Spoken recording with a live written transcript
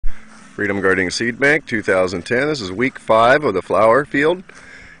Freedom Gardening Seed Bank 2010. This is week 5 of the flower field.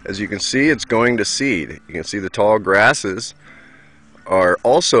 As you can see, it's going to seed. You can see the tall grasses are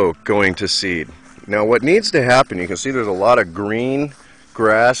also going to seed. Now what needs to happen, you can see there's a lot of green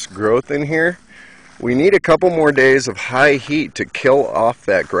grass growth in here. We need a couple more days of high heat to kill off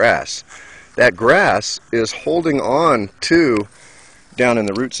that grass. That grass is holding on to, down in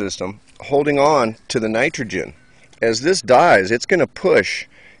the root system, holding on to the nitrogen. As this dies, it's going to push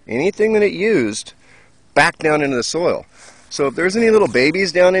anything that it used back down into the soil. So if there's any little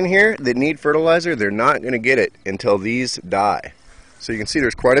babies down in here that need fertilizer, they're not going to get it until these die. So you can see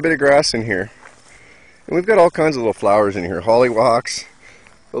there's quite a bit of grass in here. And we've got all kinds of little flowers in here. Hollywocks,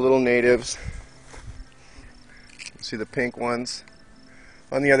 the little natives. You see the pink ones.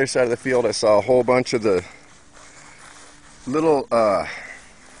 On the other side of the field I saw a whole bunch of the little